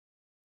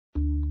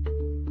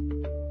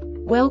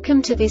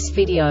Welcome to this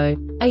video.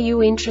 Are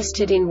you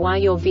interested in why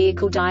your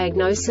vehicle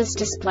diagnosis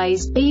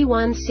displays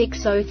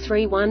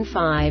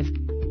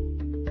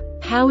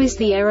B1603-15? How is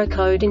the error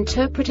code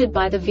interpreted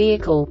by the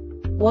vehicle?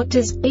 What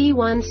does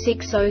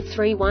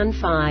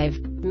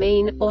B1603-15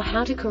 mean, or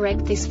how to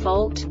correct this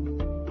fault?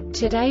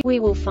 Today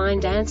we will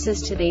find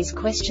answers to these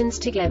questions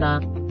together.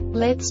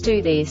 Let's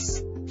do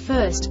this.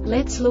 First,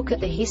 let's look at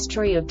the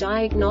history of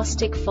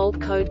diagnostic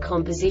fault code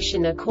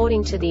composition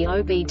according to the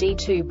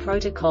OBD2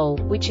 protocol,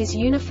 which is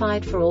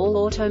unified for all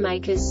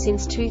automakers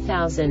since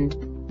 2000.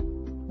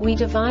 We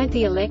divide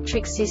the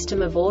electric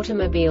system of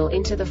automobile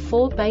into the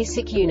four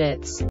basic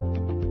units: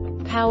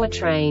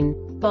 powertrain,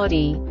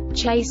 body,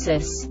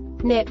 chassis,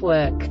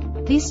 network.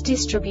 This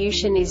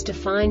distribution is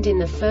defined in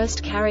the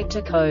first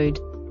character code.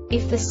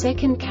 If the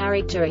second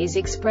character is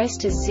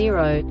expressed as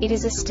 0, it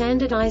is a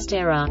standardized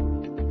error.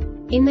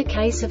 In the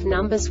case of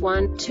numbers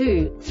 1,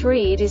 2,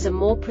 3, it is a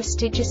more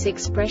prestigious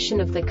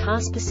expression of the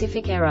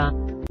car-specific error.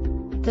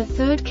 The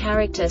third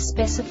character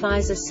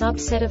specifies a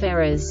subset of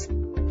errors.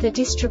 The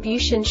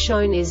distribution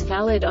shown is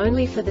valid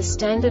only for the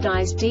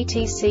standardized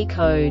DTC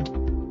code.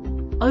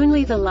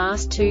 Only the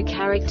last two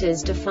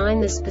characters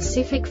define the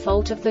specific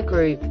fault of the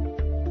group.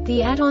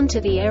 The add-on to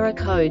the error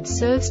code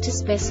serves to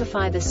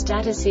specify the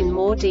status in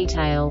more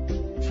detail.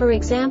 For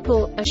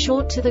example, a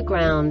short to the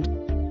ground.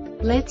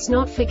 Let's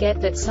not forget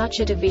that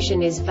such a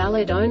division is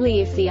valid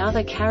only if the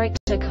other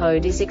character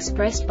code is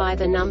expressed by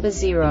the number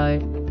 0.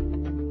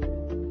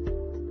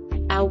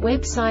 Our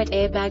website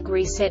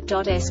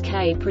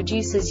airbagreset.sk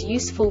produces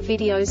useful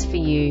videos for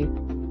you.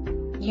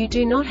 You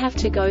do not have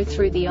to go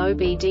through the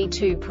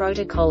OBD2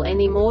 protocol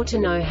anymore to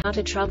know how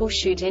to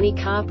troubleshoot any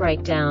car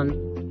breakdown.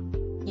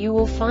 You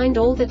will find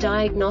all the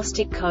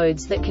diagnostic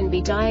codes that can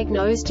be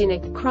diagnosed in a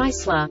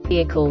Chrysler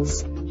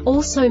vehicles.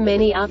 Also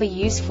many other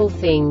useful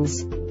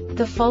things.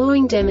 The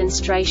following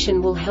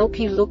demonstration will help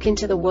you look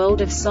into the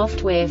world of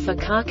software for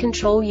car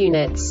control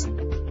units.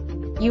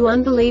 You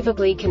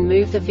unbelievably can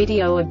move the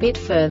video a bit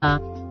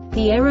further.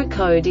 The error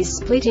code is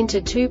split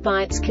into 2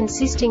 bytes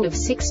consisting of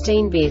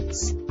 16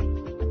 bits.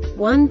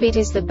 1 bit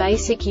is the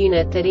basic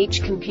unit that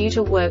each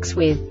computer works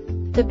with.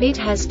 The bit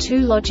has 2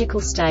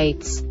 logical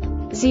states: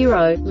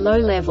 0, low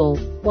level,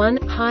 1,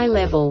 high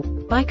level.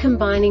 By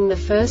combining the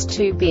first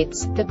 2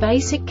 bits, the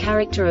basic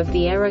character of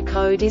the error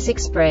code is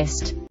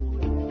expressed.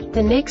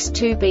 The next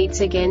 2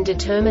 beats again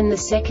determine the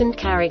second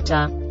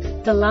character.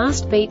 The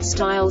last beat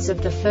styles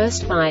of the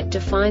first byte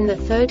define the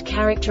third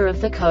character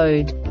of the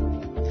code.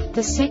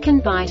 The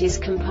second byte is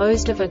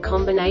composed of a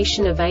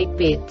combination of 8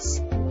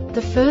 bits.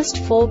 The first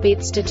 4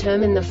 bits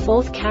determine the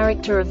fourth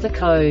character of the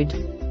code.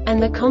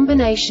 And the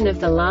combination of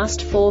the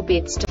last 4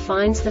 bits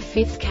defines the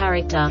fifth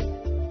character.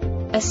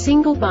 A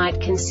single byte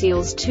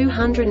conceals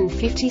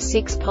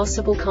 256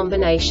 possible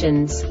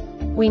combinations.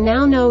 We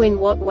now know in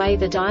what way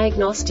the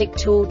diagnostic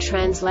tool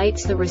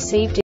translates the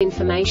received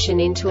information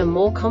into a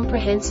more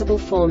comprehensible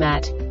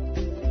format.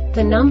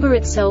 The number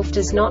itself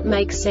does not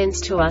make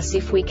sense to us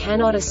if we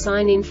cannot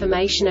assign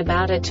information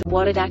about it to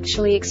what it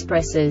actually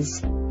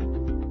expresses.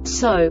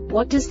 So,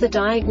 what does the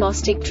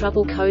diagnostic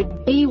trouble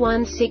code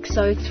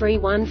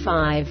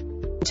B1603-15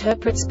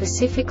 interpret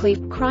specifically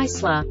for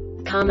Chrysler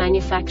car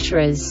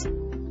manufacturers?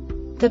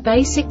 The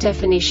basic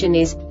definition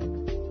is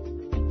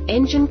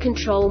engine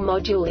control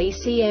module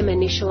ECM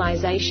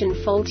initialization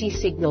faulty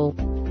signal.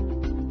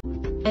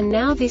 And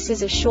now this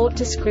is a short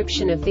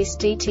description of this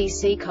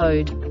DTC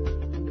code.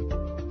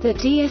 The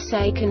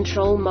DSA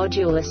control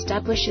module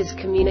establishes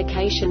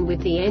communication with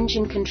the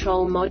engine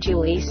control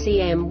module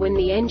ECM when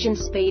the engine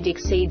speed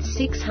exceeds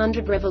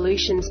 600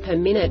 revolutions per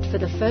minute for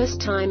the first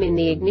time in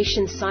the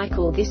ignition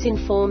cycle. This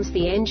informs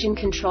the engine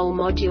control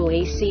module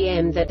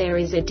ECM that there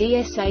is a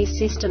DSA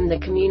system. The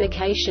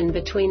communication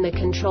between the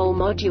control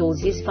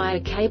modules is via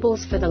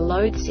cables for the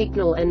load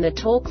signal and the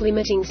torque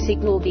limiting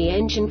signal. The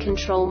engine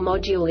control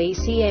module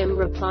ECM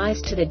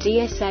replies to the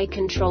DSA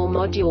control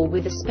module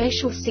with a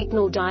special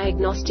signal.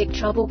 Diagnostic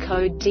Trouble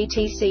Code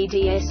DTC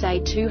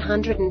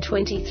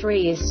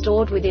DSA-223 is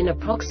stored within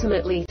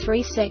approximately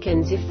 3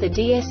 seconds if the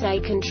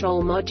DSA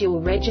control module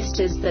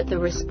registers that the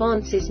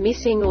response is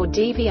missing or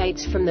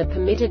deviates from the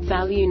permitted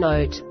value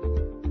note.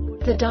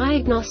 The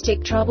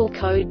Diagnostic Trouble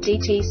Code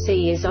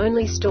DTC is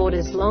only stored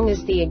as long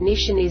as the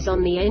ignition is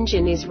on, the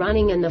engine is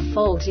running and the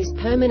fault is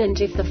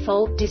permanent. If the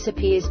fault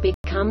disappears,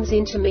 becomes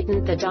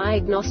intermittent, the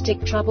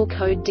Diagnostic Trouble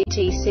Code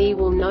DTC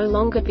will no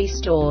longer be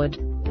stored.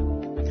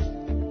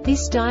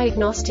 This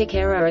diagnostic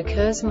error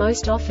occurs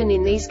most often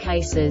in these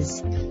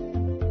cases: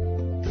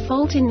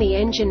 fault in the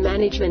engine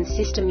management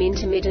system,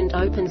 intermittent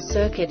open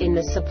circuit in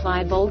the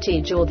supply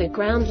voltage or the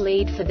ground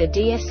lead for the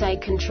DSA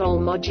control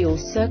module,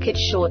 circuit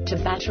short to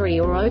battery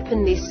or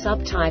open. This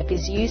subtype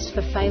is used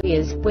for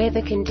failures where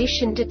the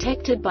condition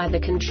detected by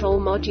the control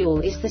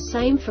module is the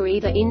same for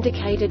either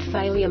indicated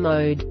failure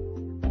mode.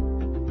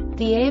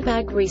 The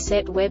Airbag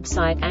Reset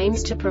website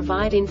aims to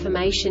provide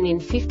information in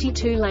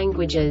 52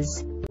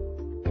 languages.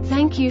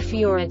 Thank you for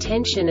your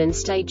attention and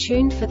stay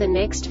tuned for the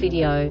next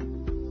video.